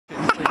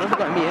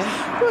at me, eh?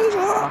 What is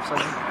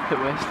that? Put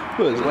west.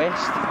 What is it?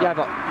 West. Yeah,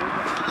 but...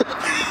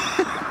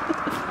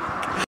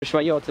 Just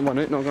wait, you ought to one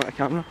out, not got a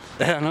camera.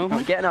 I don't know.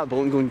 I'm getting that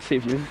boat and going to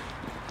save you.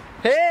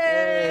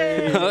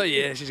 Hey! Oh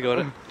yeah, she's got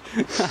it.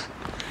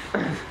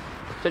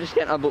 So just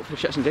get in that boat for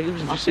shits and giggles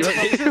and just see what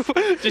it is.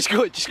 Just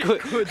go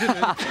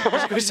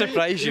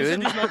surprise you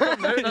and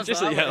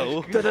just like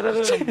hello.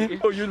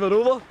 Oh, you and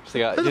over? Just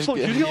like that.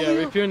 Yeah,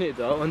 we pure need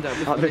that one.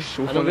 That'd be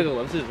so I know funny. where the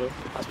lives as well.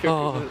 That's pure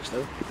Oh.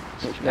 still.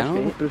 What's I know.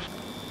 next, Bruce?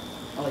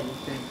 I like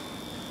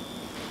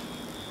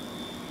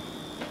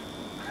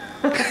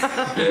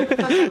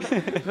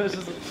This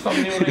is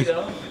thumbnail right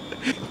there.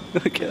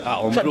 Look at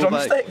that Is that Umbro bag.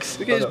 drumsticks?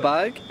 Look at his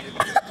bag.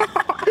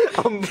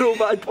 Umbro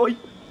bad boy.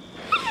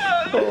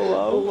 Oh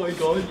wow. Oh my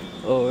god.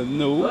 Oh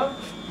no.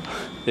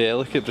 Yeah,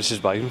 look at Bruce's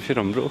bag with your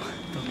Umbro.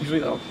 He's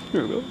right there.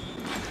 Here we go.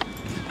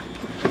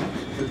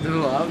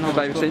 No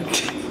bag of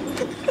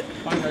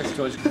Nice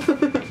choice.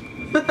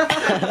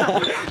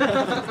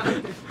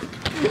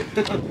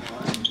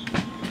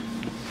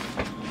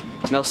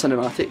 Mel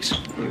Cinematics.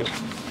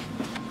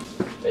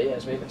 But yeah,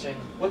 it's made in China.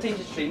 What time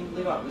does train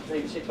leave at? What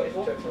time, say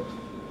 24?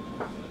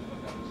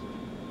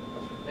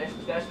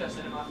 That's got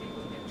cinematic.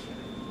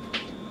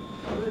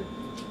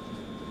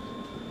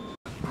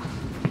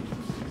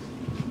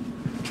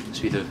 Yes,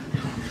 we do.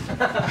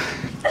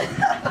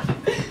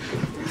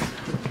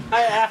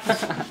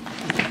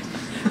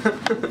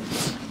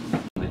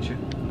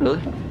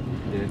 Really?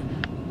 Yeah.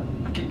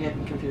 I keep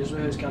getting confused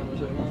with whose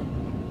camera's out,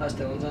 man. That's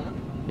Dylan's, isn't it?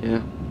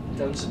 Yeah.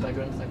 Dylan's is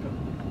bigger and thicker.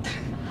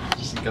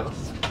 Just go.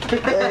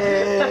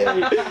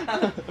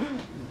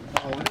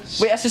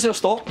 Wait, this is a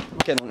stop.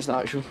 Okay, no, it's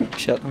not actual.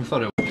 Shit. I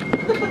thought it was.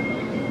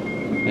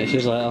 Right,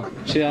 she's later.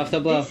 See you after,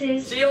 Blair.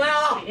 See you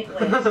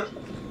later!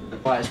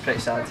 That is pretty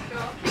sad.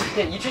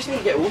 Yeah, you just need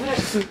to get over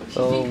it.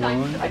 Oh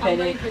man. Hi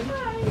Penny.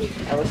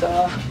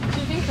 Elisa.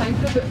 She's been crying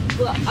for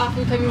about half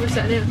the time we were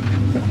sitting there.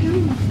 You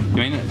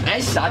mean it?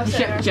 It's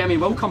sad, Jamie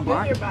will come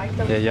back.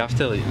 Yeah, you have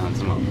to like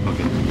answer them up.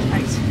 Okay.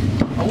 Thanks.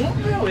 I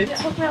won't really.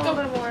 Took me a little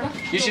bit more.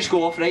 You just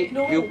go off, right?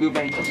 No. We'll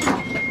behind us.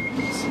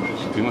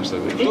 We must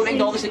have Don't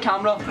acknowledge the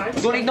camera.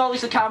 Don't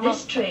acknowledge the camera.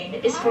 This train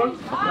is for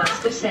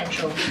Glasgow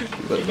Central.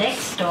 The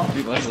next stop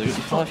is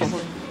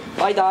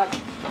Bye, Dad.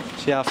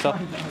 See you after.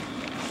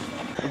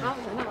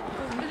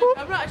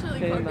 I'm not actually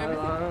like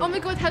oh my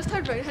god, his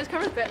turned round, his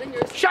camera's better than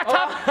yours. Shut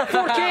up!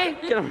 4K!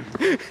 Get him.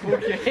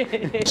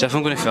 So if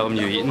I'm going to film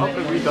you eating,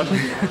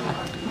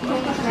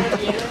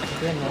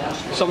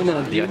 Something in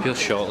a yeah, I feel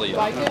short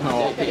like that.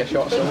 No, take a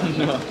shot, so.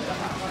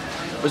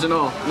 Was it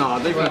not? No, I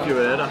think if you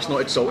were there, that's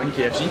not salt in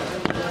KFC.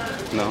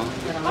 No.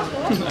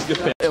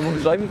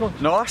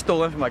 No, I stole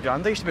them from my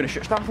granddad. Used to be in a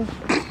shit snaffle.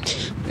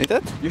 You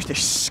did? Used to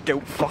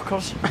scalp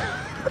fuckers.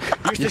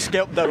 Used to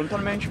scalp their own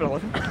mensch for a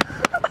living.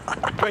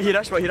 Wait, hear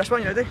this one, you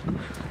ready?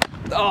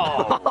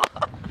 Oh!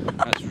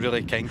 That's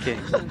really kinky.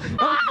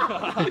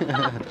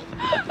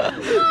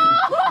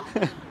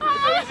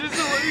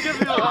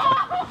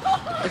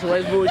 It's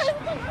lesbos.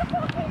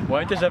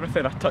 Why does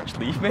everything I touch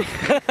leave me?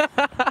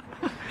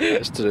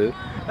 It's true.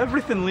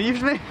 Everything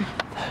leaves me.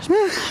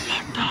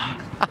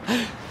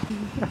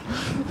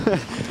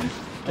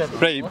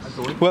 Right,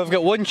 well, I've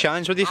got one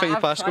chance. What do you think the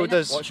passcode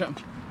does? Watch it.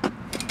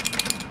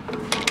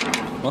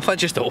 What if I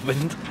just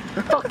opened?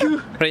 Fuck you!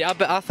 Right,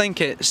 I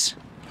think it's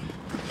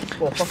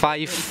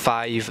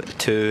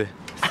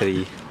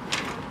 5523.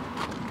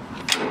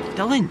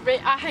 Dylan!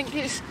 Right, I think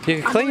it's.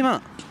 You can claim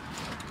it.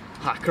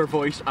 Hacker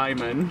voice,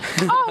 I'm in.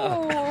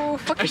 Oh,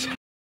 fucking.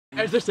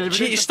 Is this evidence?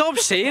 Gee, stop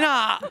saying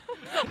that!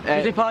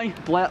 PewDiePie,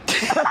 blip.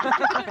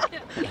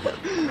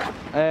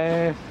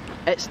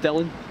 It's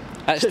Dylan.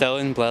 That's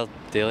Dylan, Blair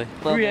Daly.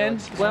 Three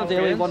N's, Blair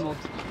Daly, one word.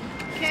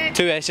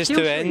 2 S's,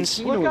 2 N's.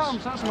 He knows.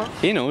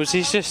 He knows,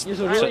 he's just... He's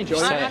really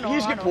enjoying it.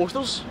 He's got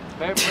posters.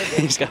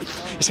 he's got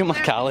my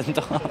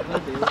calendar.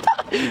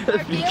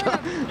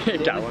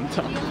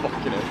 Calendar.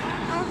 Fucking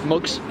hell.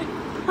 Mugs.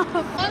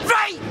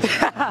 Right!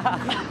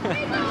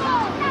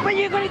 What are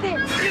you gonna do?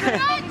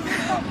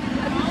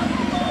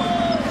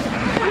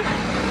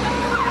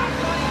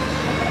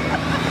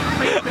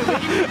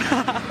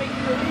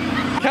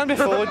 We can't be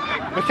forward.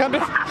 We can't be...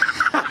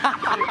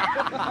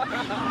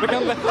 we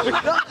can't be...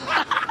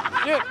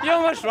 You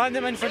almost ran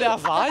them in for their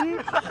van.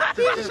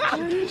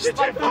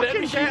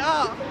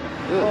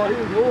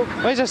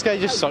 Why is this guy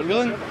just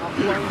circling?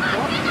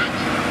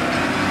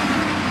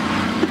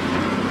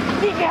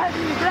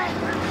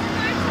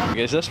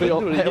 Okay, is this way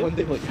up?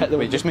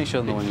 Wait, just make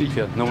sure no one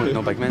here.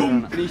 No big men are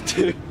in it. 3,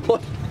 2,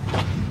 1.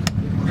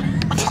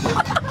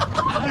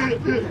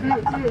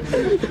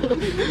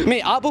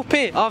 Mate, Apple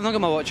Pay. Oh, I've not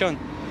got my watch on.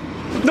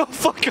 No,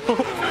 fuck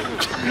off.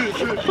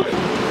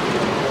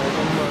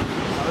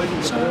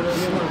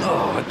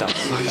 Oh, what the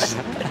fuck is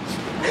that?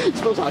 It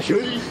smells like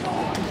shoes.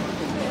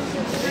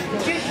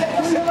 I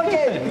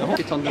hope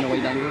you turned in a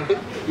wide angle.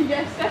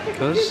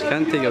 Cuz,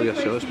 can't take all your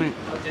shots, mate.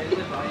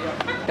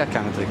 I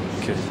can't take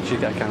it. She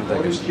can't take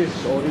Orange it.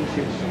 juice, orange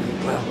juice.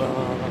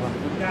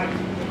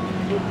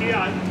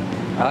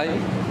 Aye.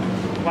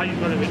 Why you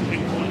got to be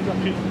taking phones?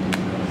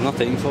 I'm not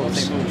taking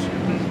photos.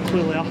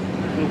 literally there.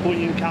 We'll go to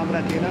you in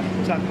camera doing it.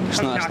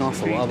 It's not a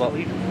photo, but...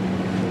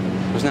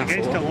 Wasn't it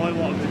a Against the photo?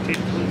 law, what would take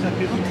police if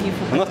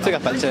people? I'm not taking a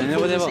picture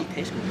anyway, whatever.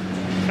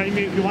 Right,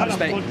 mate, if you want to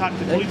contact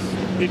the police,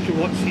 make you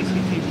watch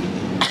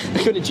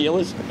CCTV. Go to jail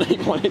us.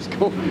 Right, let's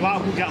go. You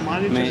want to go get a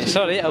manager? Mate,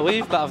 sorry, I'll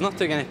leave, but I've not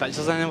taken any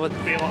pictures anyway.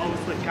 Mate,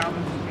 obviously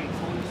cameras and great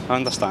phones. I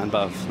understand,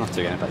 but I've not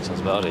taken any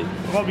pictures, but alright.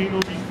 What do you know?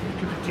 You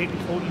could be taking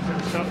photos in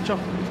the searcher.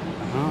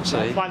 Oh,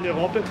 sorry. Plan to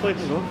rob it,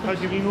 place. How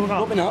do you know that?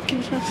 Open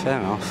napkins, man. Fair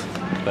enough,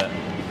 but...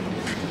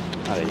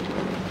 Alright.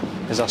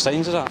 Is there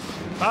signs of that?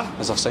 Huh?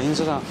 Is there signs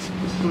of that?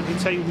 Don't need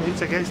signs, mate,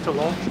 it's against the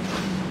law.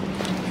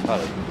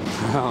 Alright.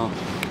 Oh,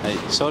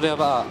 right, sorry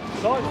about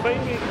that. No, it's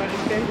fine, mate, but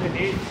at the end of the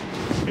day,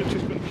 you're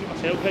just going to keep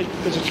myself in,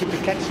 because there could be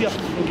kids here,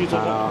 and use a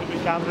lot of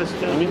cameras,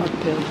 you know what I mean?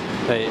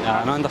 Right,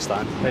 I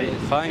understand. Right,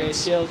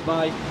 thanks. Cheers,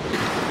 bye.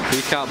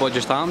 Recap what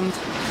just happened.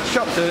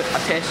 Shut out a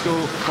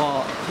Tesco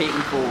for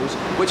taking photos,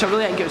 which I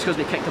really think it was because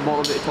they kicked the bottle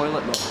out of the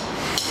toilet, but...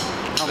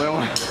 Oh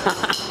well.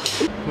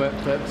 You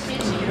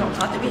don't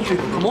have to be here.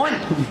 Come on!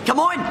 Come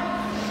on!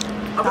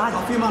 I've got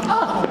coffee, man.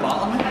 I'm a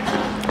batter, man.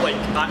 Like,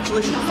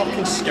 actually, she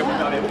fucking skilled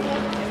that out.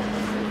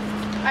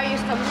 Are you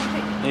coming next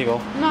week? There you go.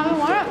 No, I don't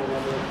want it.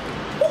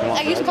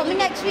 Are you coming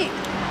next week?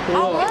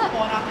 I'll want it.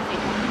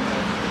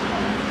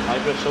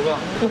 Hybrid sugar.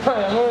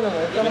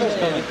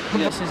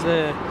 This is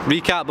the...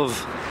 Recap of...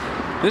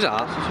 Who's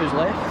that? This is who's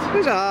left.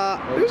 Who's that?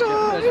 Who's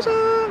that? Who's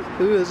that?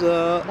 Who is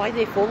that? Why are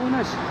they following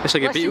us? It's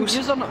like a Beatles.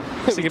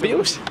 It's like a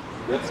Beatles.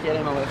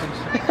 Scary my weapons.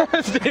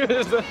 Do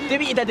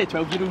what you did to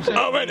 12-year-olds. I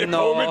went to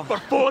Coleman for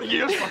 4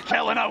 years for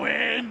killing a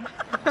Wayne.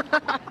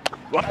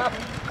 Bye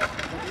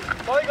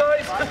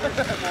guys.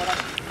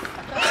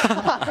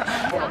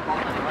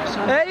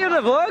 Hey, you're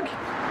the vlog?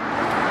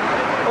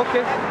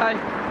 Okay, hi.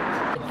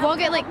 Vlog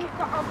it like,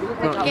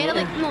 get it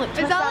like, no, like,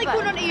 is that like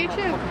going onto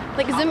YouTube?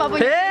 Like zoom up on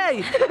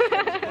Hey!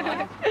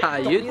 Hi,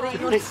 you.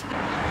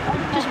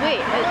 Just wait.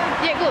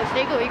 Yeah, it goes.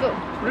 There you go, you go.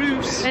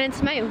 Bruce. And then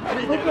smile. And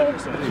then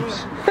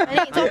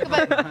you talk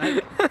about...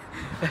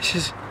 This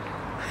is...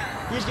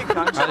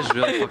 That is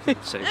really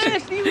fucking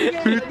sexy.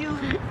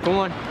 Come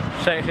on.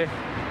 Sexy.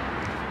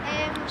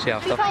 See you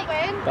after.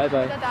 Bye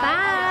bye.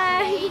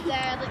 Bye.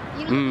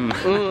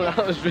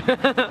 That was really...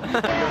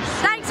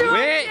 Thanks for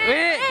watching.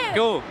 Wait,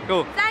 go.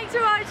 Thanks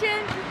for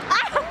watching.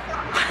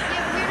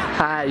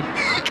 Hi.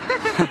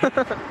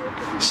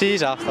 See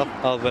you after,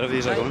 or wherever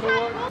you're going.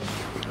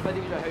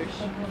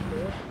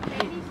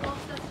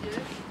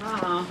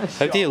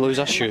 How do you lose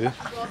a shoe?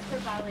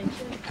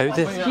 How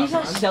do... He's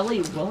a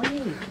silly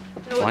Willie.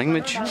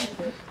 Language.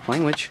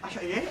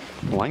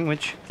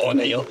 Oh,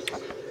 Neil.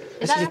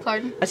 Is that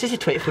recording? This is a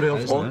 24-hour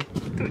vlog.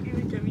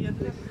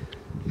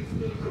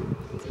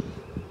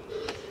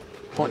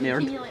 What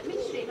nerd?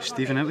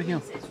 Stephen out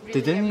here.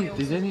 Did any of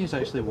you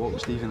actually walk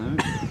Stephen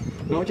out?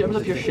 No, do you ever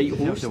have your shite You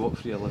have host? to walk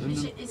for your living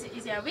room. Is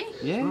he away?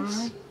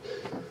 Yes.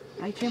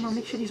 Aye, Gemma,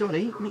 make sure he's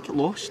alright. Make it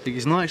lost.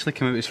 He's not actually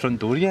come out his front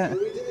door yet.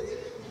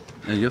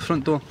 Your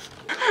front door.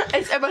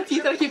 It's in my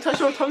teeth and I keep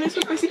touching my tongue, it's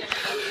so crazy.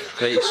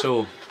 Right,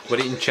 so we're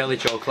eating chilli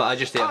chocolate. I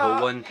just ate a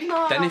whole one.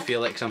 No. Didn't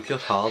feel like I'm pure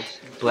hard.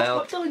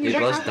 Blair,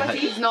 Blair's dying.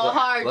 He's not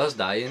hard. Blair's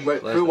dying.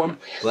 Full one.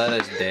 Blair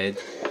is dead.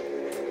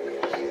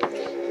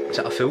 Is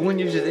that a full one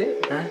usually?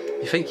 Huh?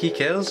 You think he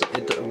cares?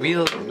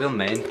 We're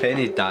men.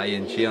 Penny's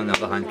dying. She on the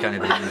other hand can't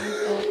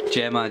breathe.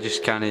 Gemma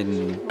just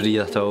can't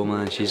breathe at all,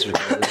 man. She's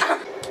recovered.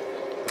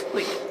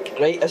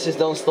 Right, this is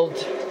Dylan's third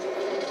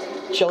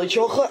chili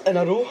chocolate in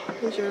a row.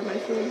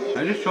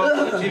 I just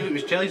chocolate. See if it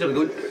was chilies, I would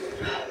go.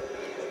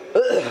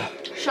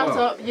 Shut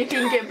up, you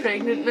can get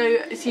pregnant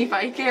now, see if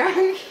I care.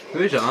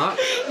 Who's that?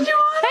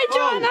 Hey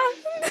Joanna!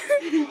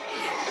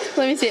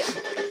 Let me see it.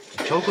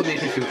 Chocolate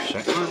makes me feel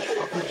sick, man. It's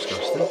fucking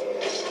disgusting.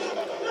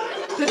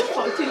 Who the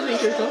fuck do you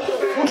think you're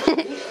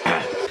talking?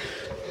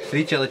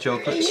 3 chili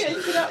chocolates.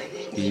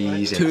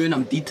 Easy. 2 and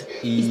I'm dead.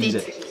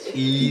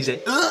 Easy.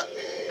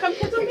 Come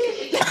kiss on me.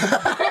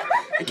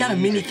 I got a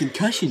mini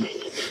concussion.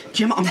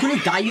 Gemma, I'm gonna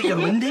die out your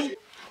window.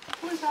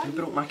 I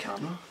broke my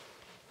camera.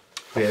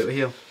 We out of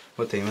here.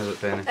 What time is it,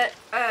 Penny? It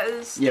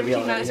is Yeah, we are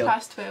 13 minutes here.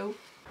 past 12.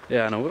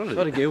 Yeah, I know, we're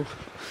already go.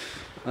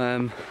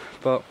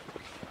 But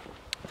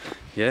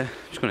yeah,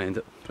 just gonna end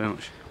it pretty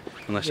much.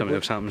 Unless something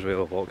else happens while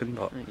we're walking,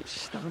 but I get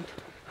stabbed.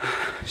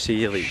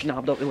 see you later.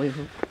 Snapped up the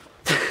level.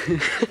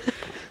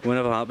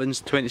 Whenever happens,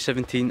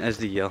 2017 is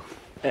the year.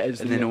 It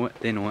is. And they know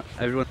it,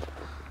 everyone.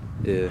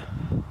 Yeah,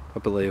 I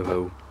believe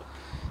how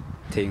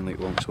taking like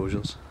long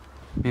soldiers.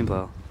 Me and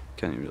Blair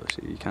can't really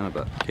see you can,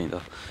 but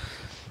kinda.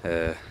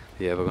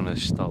 Yeah, we're gonna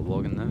start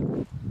vlogging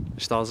now.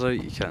 The stars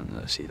out, you can't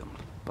really see them,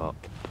 but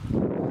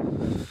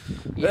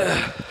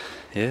yeah.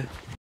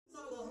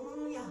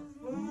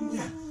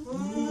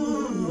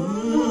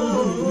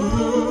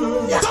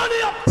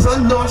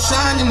 Sun don't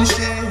shine in the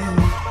shade.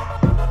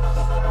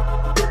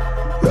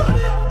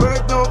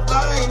 Bird don't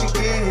fly in the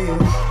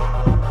cage.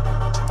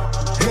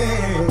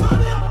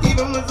 Hey,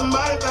 even when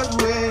somebody passed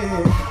away.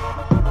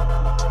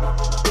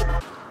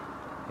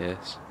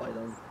 Yes. Bye,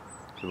 Dylan.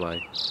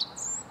 Goodbye.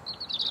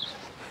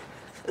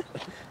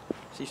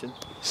 See you soon.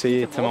 See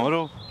you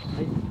tomorrow.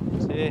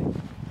 See you.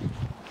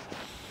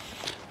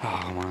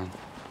 Oh man.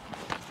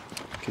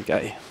 Good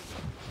guy.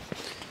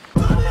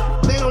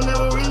 They don't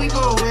never really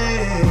go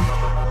away.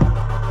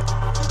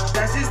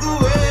 That's just the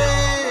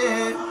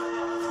way.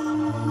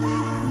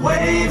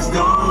 Waves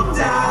don't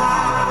die.